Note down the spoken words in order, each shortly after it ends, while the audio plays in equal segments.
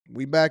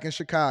We back in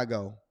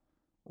Chicago.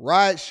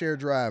 Rideshare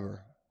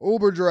driver,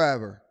 Uber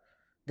driver,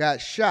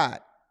 got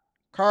shot,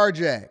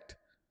 carjacked,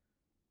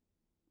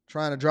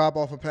 trying to drop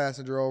off a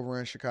passenger over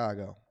in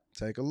Chicago.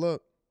 Take a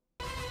look.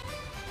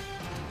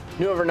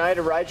 New overnight,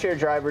 a rideshare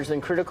driver is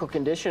in critical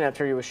condition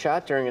after he was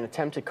shot during an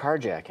attempted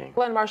carjacking.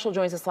 Glenn Marshall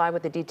joins us live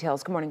with the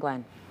details. Good morning,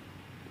 Glenn.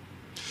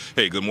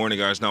 Hey, good morning,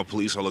 guys. Now,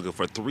 police are looking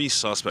for 3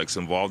 suspects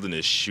involved in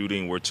this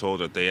shooting. We're told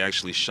that they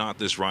actually shot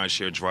this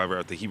rideshare driver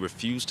after he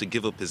refused to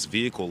give up his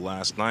vehicle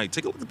last night.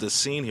 Take a look at the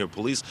scene here.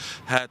 Police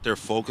had their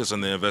focus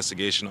on the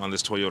investigation on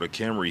this Toyota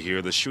Camry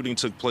here. The shooting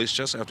took place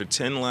just after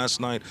 10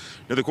 last night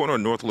near the corner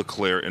of North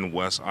LeClaire and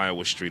West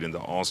Iowa Street in the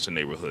Alston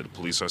neighborhood.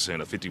 Police are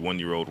saying a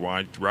 51-year-old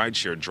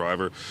rideshare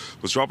driver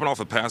was dropping off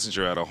a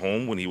passenger at a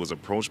home when he was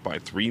approached by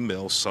 3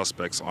 male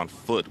suspects on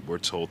foot. We're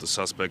told the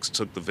suspects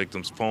took the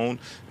victim's phone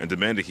and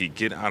demanded he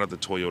get out of the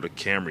Toyota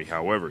Camry.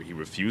 However, he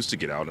refused to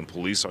get out, and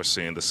police are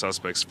saying the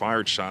suspects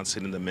fired shots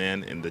hitting the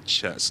man in the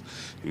chest.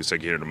 He was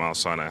taken here to Mount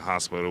Sinai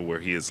Hospital, where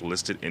he is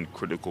listed in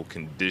critical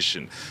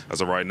condition.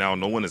 As of right now,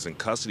 no one is in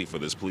custody for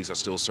this. Police are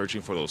still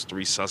searching for those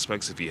 3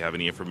 suspects. If you have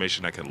any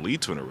information that can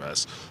lead to an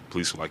arrest,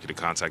 police would like you to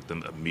contact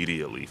them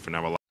immediately. For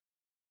now,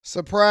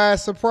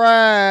 surprise,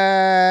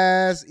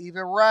 surprise.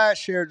 Even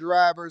rideshare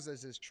drivers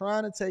is just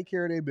trying to take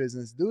care of their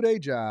business, do their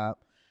job.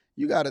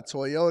 You got a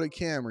Toyota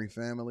Camry,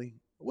 family.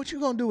 What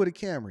you gonna do with a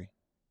Camry?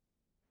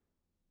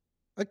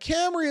 A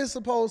Camry is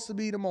supposed to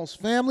be the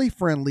most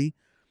family-friendly,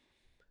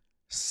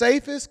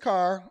 safest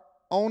car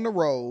on the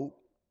road,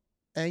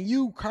 and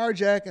you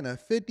carjacking a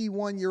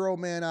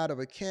 51-year-old man out of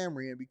a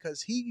Camry, and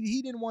because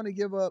he didn't want to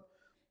give up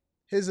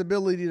his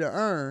ability to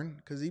earn,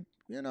 because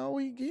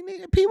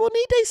people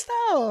need their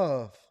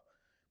stuff.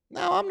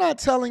 Now, I'm not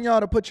telling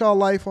y'all to put y'all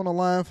life on the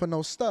line for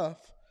no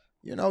stuff.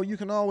 You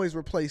can always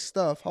replace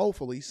stuff,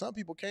 hopefully. Some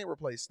people can't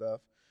replace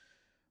stuff.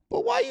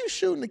 But why you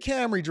shooting the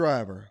Camry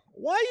driver?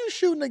 Why you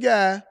shooting the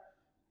guy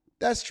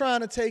that's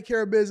trying to take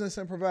care of business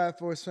and provide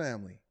for his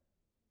family?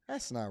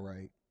 That's not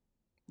right.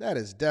 That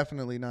is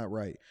definitely not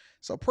right.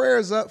 So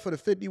prayers up for the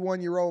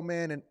 51-year-old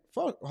man. And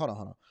hold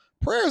on.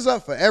 Prayers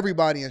up for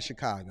everybody in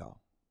Chicago.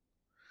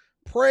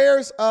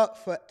 Prayers up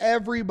for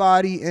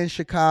everybody in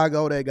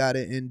Chicago that got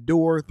to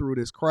endure through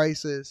this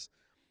crisis,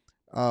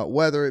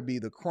 whether it be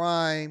the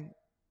crime,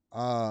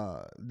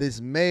 this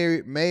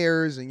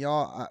mayors and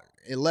y'all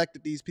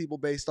elected these people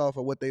based off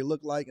of what they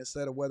look like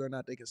instead of whether or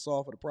not they can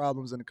solve for the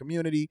problems in the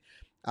community.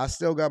 I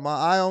still got my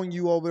eye on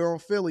you over there on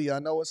Philly. I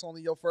know it's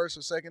only your first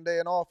or second day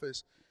in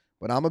office,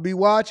 but I'm going to be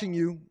watching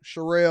you,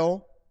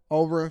 Sherelle,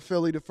 over in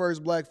Philly, the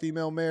first black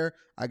female mayor.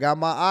 I got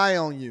my eye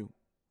on you.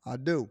 I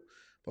do.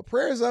 But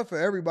prayers up for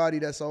everybody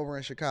that's over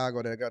in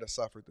Chicago that got to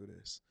suffer through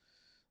this.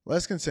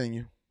 Let's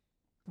continue.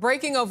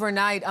 Breaking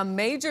overnight, a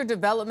major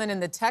development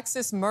in the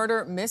Texas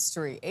murder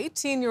mystery.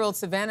 18-year-old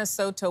Savannah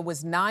Soto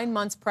was 9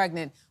 months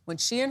pregnant when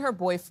she and her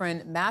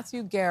boyfriend,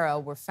 Matthew Guerra,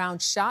 were found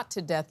shot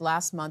to death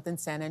last month in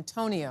San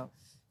Antonio.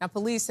 Now,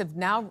 police have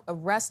now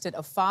arrested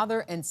a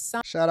father and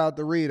son. Shout out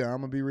to Rita.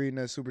 I'm going to be reading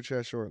that super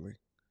chat shortly.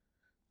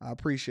 I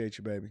appreciate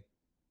you, baby.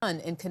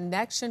 In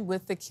connection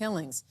with the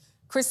killings.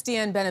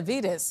 Christiane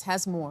Benavides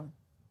has more.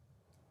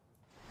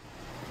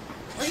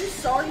 Are you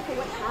sorry for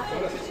what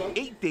happened?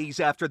 8 days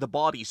after the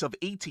bodies of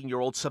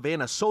 18-year-old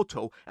Savannah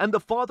Soto and the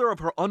father of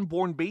her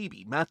unborn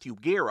baby, Matthew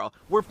Guerra,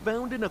 were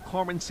found in a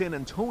car in San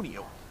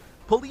Antonio,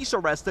 police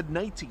arrested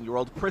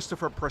 19-year-old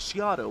Christopher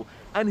Preciado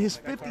and his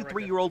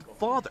 53-year-old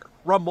father,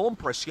 Ramon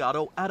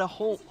Preciado, at a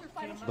home.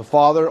 The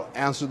father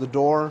answered the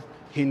door.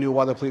 He knew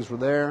why the police were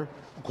there,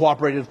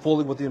 cooperated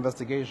fully with the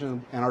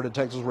investigation, and our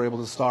detectives were able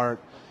to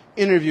start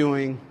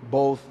interviewing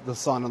both the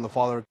son and the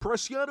father.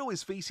 Preciado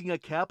is facing a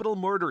capital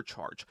murder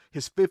charge.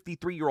 His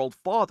 53-year-old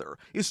father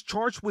is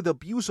charged with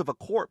abuse of a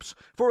corpse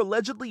for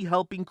allegedly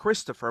helping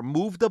Christopher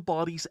move the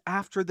bodies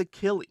after the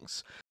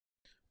killings.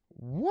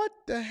 What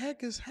the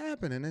heck is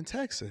happening in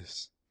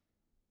Texas?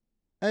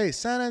 Hey,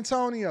 San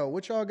Antonio,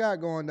 what y'all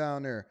got going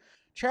down there?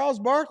 Charles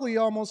Barkley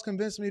almost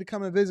convinced me to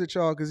come and visit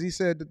y'all because he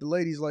said that the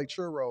ladies like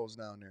churros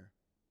down there.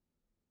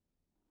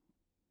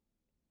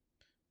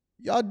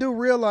 Y'all do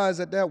realize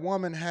that that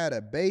woman had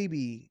a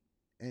baby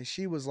and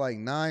she was like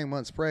 9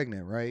 months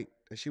pregnant, right?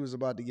 That she was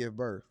about to give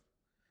birth.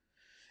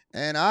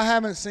 And I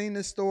haven't seen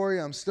this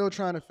story. I'm still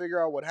trying to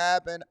figure out what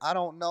happened. I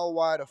don't know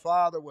why the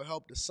father would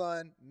help the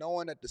son,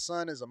 knowing that the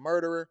son is a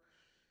murderer.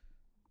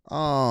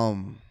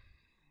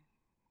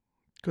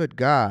 Good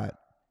God.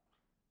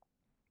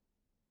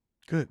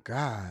 Good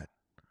God.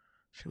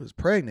 She was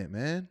pregnant,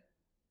 man.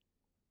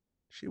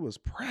 She was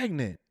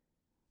pregnant.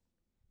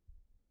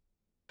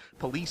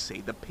 Police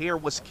say the pair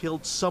was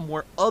killed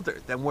somewhere other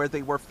than where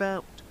they were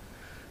found.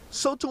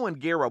 Soto and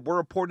Guerra were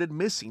reported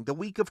missing the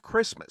week of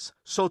Christmas.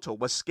 Soto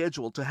was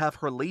scheduled to have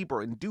her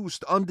labor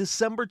induced on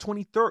December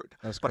 23rd,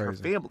 but her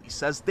family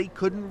says they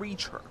couldn't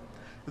reach her.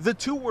 The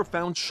two were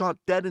found shot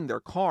dead in their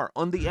car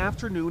on the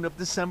afternoon of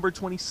December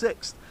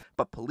 26th,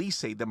 but police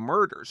say the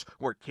murders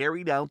were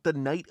carried out the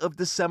night of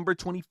December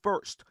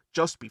 21st,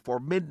 just before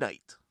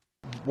midnight.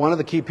 One of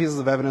the key pieces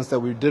of evidence that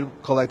we did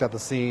collect at the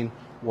scene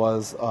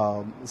was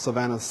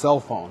Savannah's cell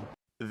phone.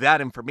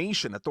 That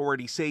information,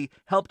 authorities say,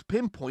 helped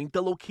pinpoint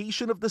the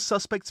location of the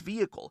suspect's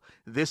vehicle,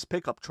 this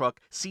pickup truck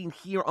seen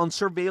here on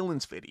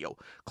surveillance video,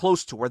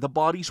 close to where the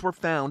bodies were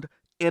found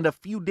and a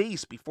few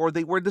days before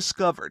they were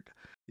discovered.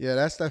 Yeah,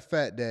 that's that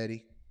fat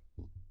daddy.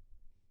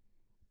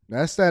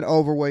 That's that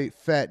overweight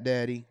fat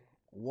daddy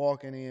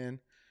walking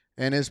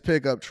in his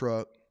pickup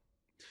truck.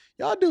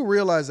 Y'all do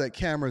realize that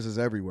cameras is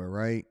everywhere,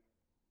 right?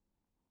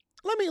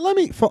 Let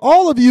me for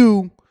all of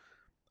you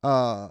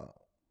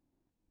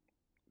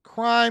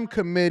crime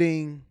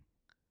committing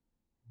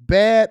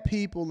bad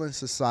people in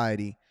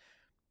society,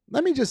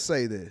 let me just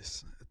say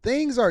this.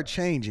 Things are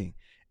changing.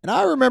 And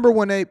I remember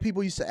when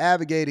people used to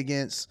advocate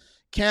against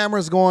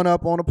cameras going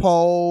up on the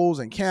poles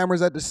and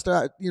cameras at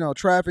the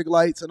traffic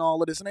lights and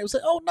all of this. And they would say,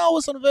 oh, no,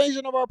 it's an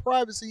invasion of our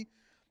privacy.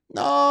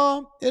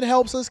 No, it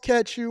helps us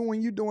catch you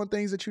when you're doing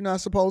things that you're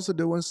not supposed to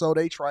do. And so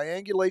they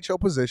triangulate your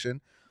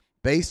position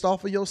based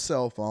off of your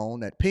cell phone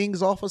that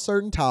pings off of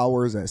certain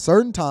towers at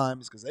certain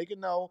times because they can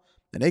know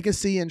and they can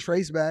see and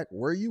trace back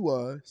where you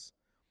was.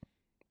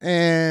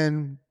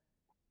 And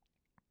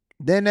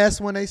then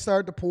that's when they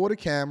start to pull the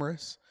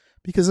cameras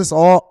because it's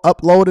all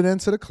uploaded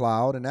into the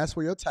cloud, and that's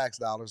where your tax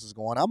dollars is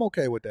going. I'm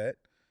okay with that.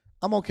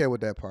 I'm okay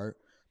with that part.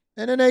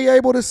 And then they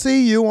able to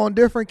see you on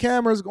different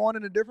cameras going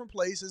into different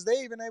places.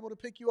 They even able to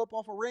pick you up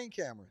off of Ring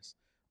cameras,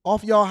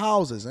 off your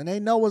houses, and they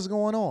know what's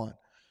going on.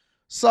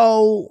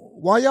 So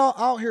while y'all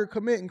out here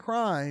committing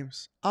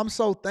crimes, I'm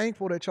so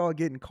thankful that y'all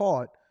getting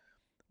caught.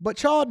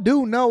 But y'all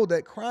do know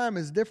that crime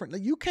is different.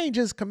 Like, you can't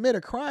just commit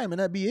a crime and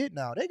that be it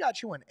now. They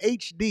got you in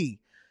HD.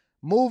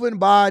 Moving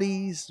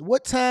bodies,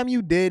 what time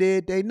you did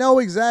it. They know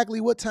exactly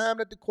what time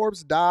that the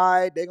corpse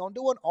died. They're going to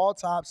do an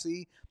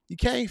autopsy. You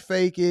can't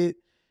fake it.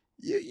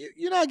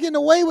 You're not getting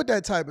away with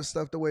that type of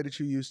stuff the way that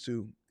you used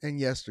to in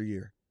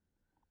yesteryear.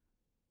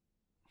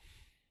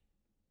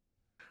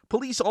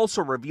 Police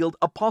also revealed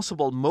a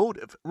possible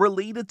motive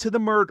related to the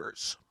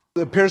murders.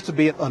 It appears to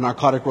be a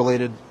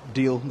narcotic-related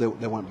deal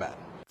that went bad.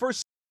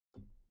 First,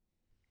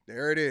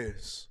 there it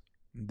is.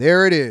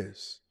 There it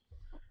is.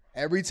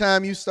 Every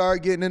time you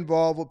start getting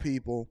involved with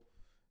people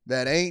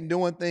that ain't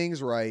doing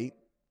things right,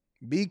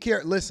 be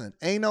careful. Listen,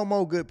 ain't no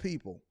more good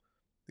people.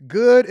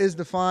 Good is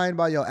defined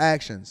by your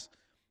actions.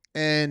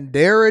 And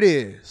there it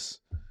is.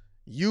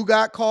 You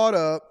got caught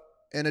up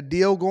in a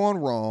deal going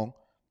wrong.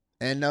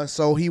 And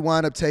so he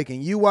wound up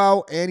taking you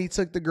out and he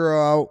took the girl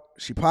out.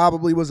 She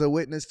probably was a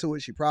witness to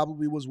it. She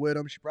probably was with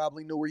him. She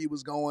probably knew where he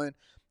was going.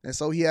 And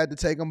so he had to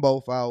take them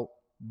both out.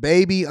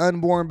 Baby,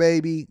 unborn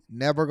baby,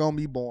 never going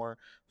to be born.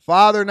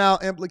 Father now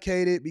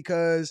implicated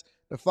because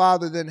the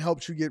father then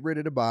helped you get rid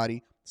of the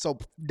body. So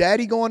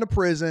daddy going to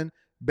prison.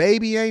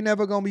 Baby ain't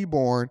never going to be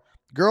born.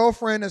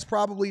 Girlfriend is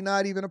probably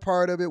not even a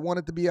part of it.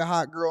 Wanted to be a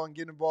hot girl and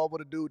get involved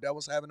with a dude that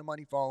was having a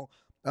money phone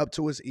up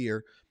to his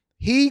ear.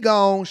 He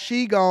gone,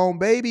 she gone,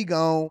 baby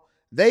gone.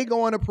 They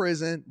going to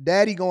prison.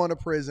 Daddy going to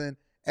prison.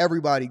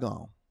 Everybody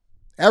gone.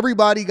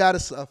 Everybody got to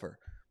suffer.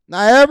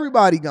 Now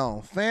everybody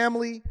gone.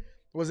 Family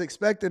was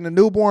expecting a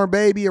newborn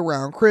baby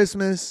around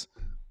Christmas.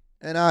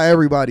 And now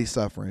everybody's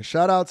suffering.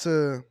 Shout out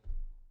to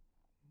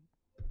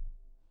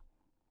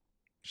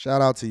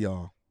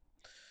y'all.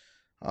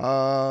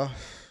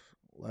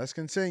 Let's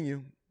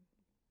continue.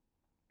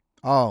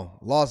 Oh,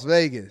 Las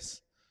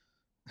Vegas.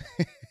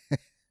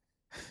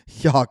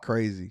 Y'all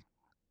crazy.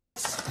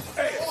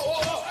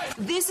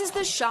 This is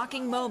the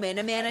shocking moment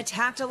a man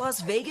attacked a Las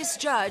Vegas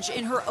judge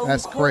in her own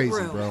That's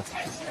courtroom. crazy, bro.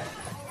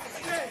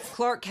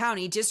 Clark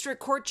County District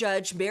Court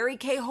Judge Mary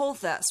Kay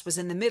Holthus was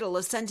in the middle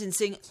of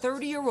sentencing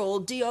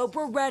 30-year-old Dio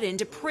Brereton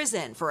to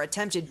prison for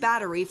attempted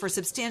battery for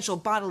substantial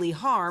bodily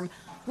harm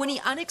when he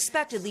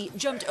unexpectedly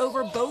jumped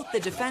over both the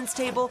defense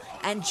table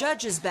and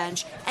judge's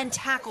bench and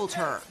tackled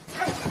her.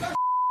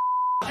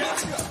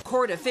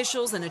 Court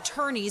officials and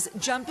attorneys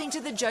jumping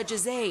to the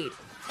judge's aid.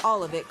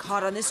 All of it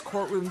caught on this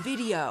courtroom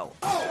video.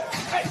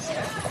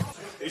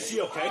 Is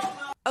she okay?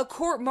 A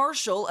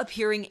court-martial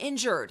appearing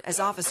injured as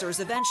officers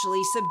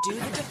eventually subdue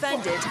the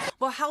defendant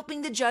while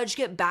helping the judge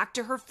get back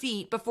to her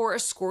feet before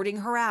escorting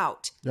her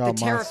out. Y'all The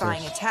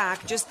terrifying monsters.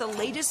 attack, just the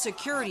latest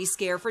security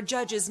scare for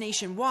judges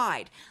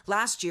nationwide.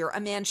 Last year, a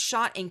man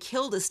shot and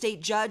killed a state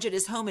judge at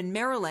his home in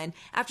Maryland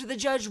after the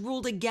judge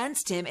ruled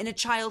against him in a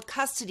child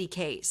custody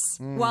case.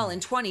 While in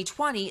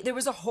 2020, there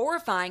was a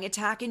horrifying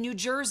attack in New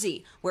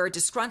Jersey where a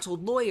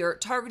disgruntled lawyer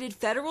targeted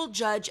federal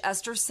judge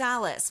Esther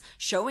Salas,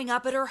 showing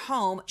up at her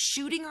home,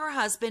 shooting her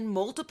husband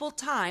multiple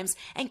times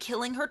and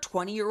killing her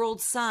 20-year-old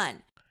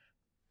son.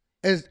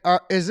 Is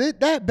it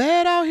that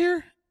bad out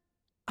here?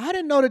 I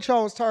didn't know that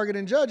y'all was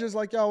targeting judges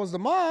like y'all was the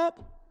mob.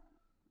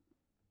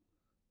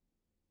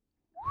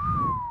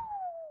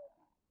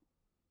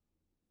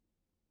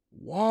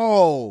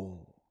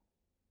 Whoa.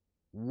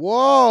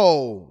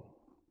 Whoa.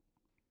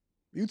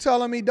 You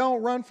telling me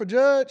don't run for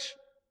judge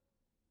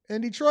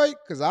in Detroit?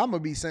 Because I'm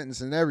going to be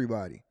sentencing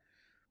everybody.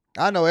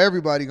 I know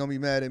everybody going to be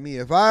mad at me.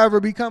 If I ever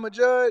become a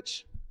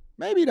judge,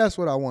 maybe that's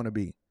what I want to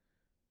be.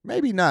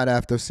 Maybe not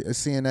after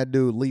seeing that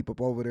dude leap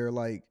up over there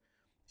like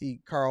he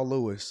Carl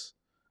Lewis.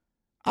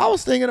 I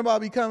was thinking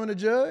about becoming a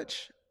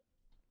judge.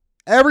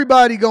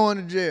 Everybody going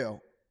to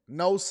jail.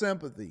 No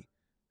sympathy.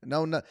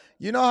 No.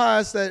 You know how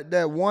it's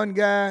that one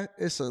guy,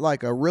 it's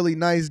like a really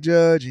nice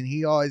judge and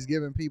he always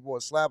giving people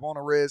a slap on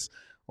the wrist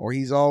or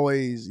he's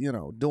always,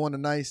 doing a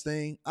nice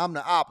thing. I'm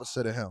the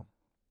opposite of him.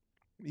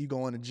 You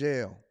going to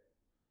jail.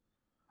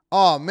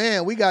 Oh,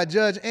 man, we got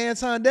Judge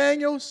Anton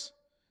Daniels.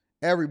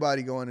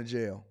 Everybody going to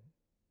jail.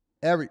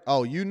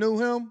 You knew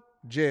him?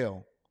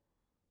 Jail.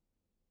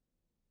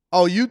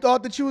 Oh, you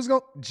thought that you was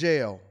going?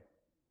 Jail.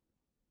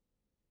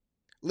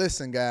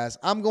 Listen, guys,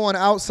 I'm going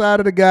outside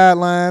of the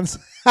guidelines.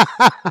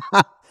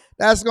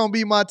 That's going to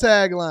be my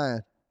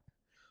tagline.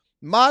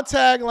 My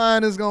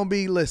tagline is going to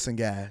be, listen,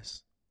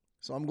 guys.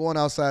 So I'm going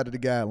outside of the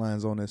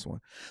guidelines on this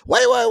one.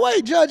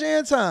 Wait, Judge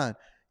Anton.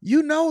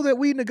 You know that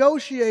we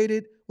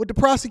negotiated with the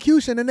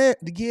prosecution and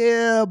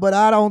yeah, but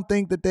I don't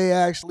think that they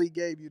actually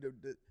gave you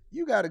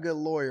you got a good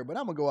lawyer, but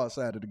I'm going to go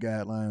outside of the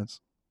guidelines.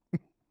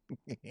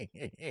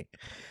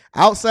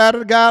 Outside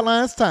of the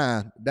guidelines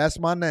time. That's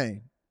my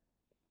name.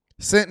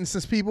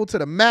 Sentences people to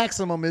the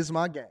maximum is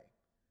my game.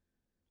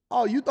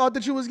 Oh, you thought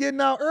that you was getting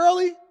out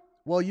early?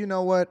 Well, you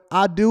know what?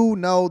 I do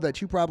know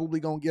that you probably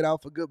going to get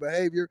out for good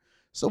behavior.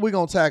 So we're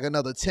going to tack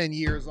another 10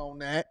 years on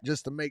that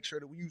just to make sure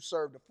that you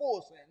serve the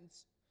full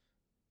sentence.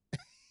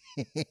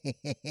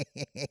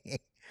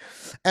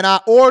 And I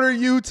order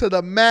you to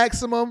the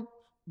maximum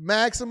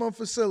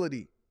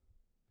facility.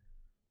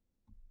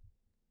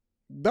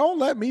 Don't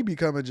let me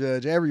become a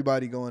judge.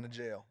 Everybody going to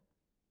jail.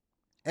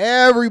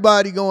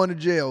 Everybody going to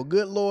jail.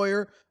 Good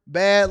lawyer,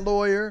 bad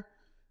lawyer.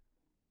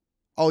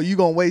 Oh, you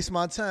going to waste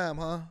my time,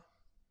 huh?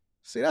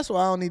 See, that's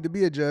why I don't need to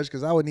be a judge,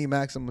 because I would need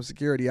maximum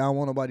security. I don't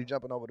want nobody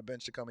jumping over the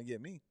bench to come and get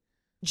me.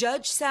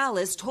 Judge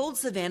Salas told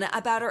Savannah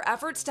about her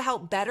efforts to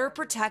help better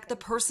protect the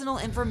personal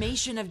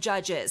information of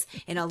judges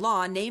in a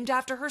law named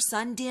after her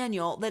son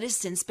Daniel that has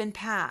since been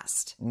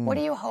passed. What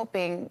are you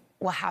hoping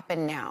will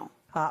happen now?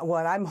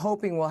 What I'm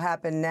hoping will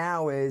happen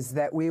now is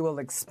that we will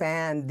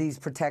expand these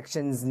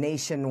protections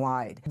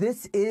nationwide.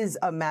 This is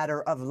a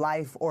matter of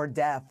life or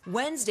death.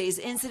 Wednesday's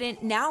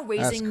incident now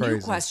raising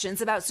new questions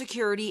about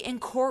security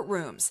in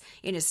courtrooms.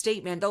 In a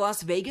statement, the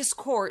Las Vegas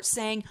court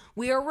saying,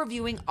 "We are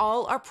reviewing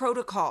all our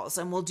protocols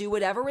and will do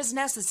whatever is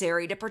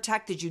necessary to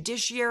protect the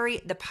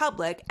judiciary, the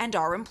public, and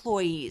our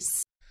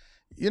employees."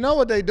 You know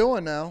what they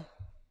doing now?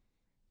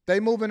 They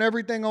moving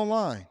everything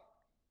online.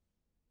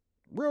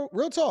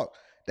 Real talk.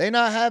 They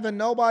not having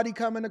nobody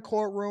come in the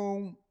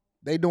courtroom.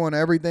 They doing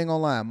everything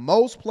online.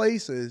 Most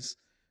places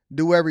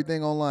do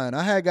everything online.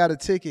 I had got a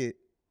ticket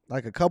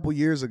like a couple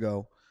years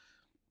ago,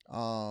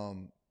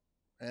 and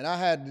I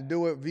had to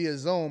do it via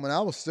Zoom, and I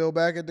was still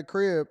back at the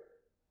crib,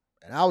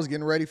 and I was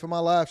getting ready for my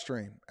live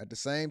stream. At the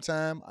same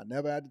time, I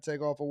never had to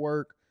take off of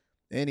work,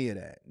 any of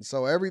that. And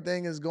so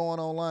everything is going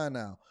online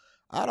now.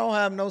 I don't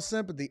have no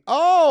sympathy.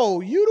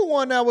 Oh, you the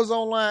one that was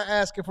online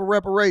asking for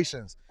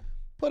reparations.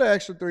 Put an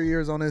extra 3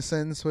 years on this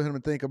sentence for him to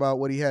think about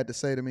what he had to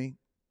say to me.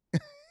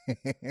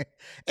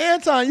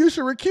 Anton, you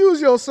should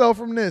recuse yourself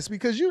from this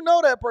because you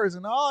know that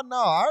person. Oh, no,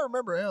 I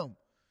remember him.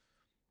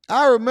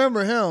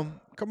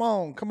 Come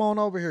on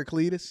over here,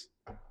 Cletus.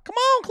 Come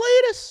on,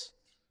 Cletus.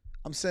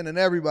 I'm sending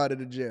everybody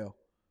to jail.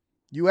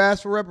 You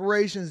asked for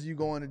reparations, you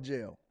going to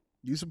jail.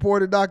 You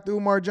supported Dr.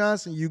 Umar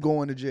Johnson, you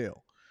going to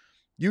jail.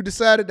 You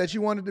decided that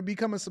you wanted to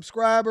become a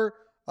subscriber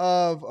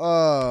of,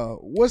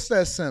 what's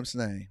that simp's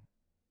name?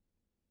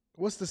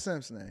 What's the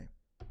simp's name?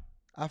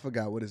 I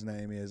forgot what his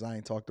name is. I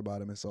ain't talked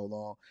about him in so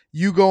long.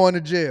 You going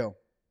to jail.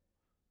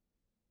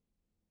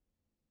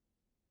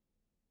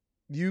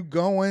 You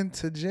going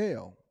to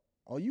jail.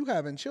 Oh, you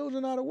having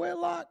children out of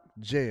wedlock?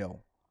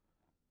 Jail.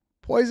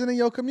 Poisoning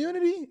your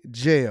community?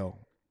 Jail.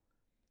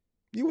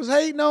 You was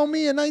hating on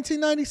me in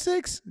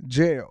 1996?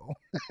 Jail.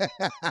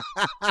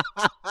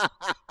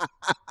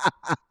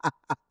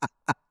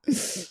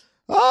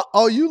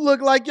 Oh, you look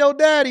like your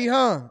daddy,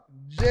 huh?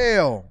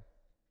 Jail.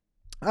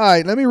 All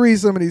right, let me read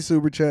some of these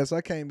super chats.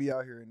 I can't be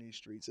out here in these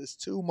streets. It's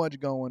too much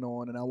going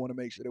on, and I want to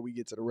make sure that we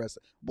get to the rest.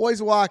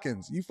 Boyce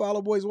Watkins. You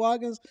follow Boyce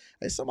Watkins?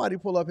 Hey, somebody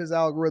pull up his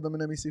algorithm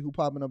and let me see who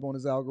popping up on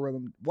his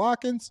algorithm.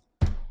 Watkins?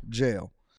 Jail.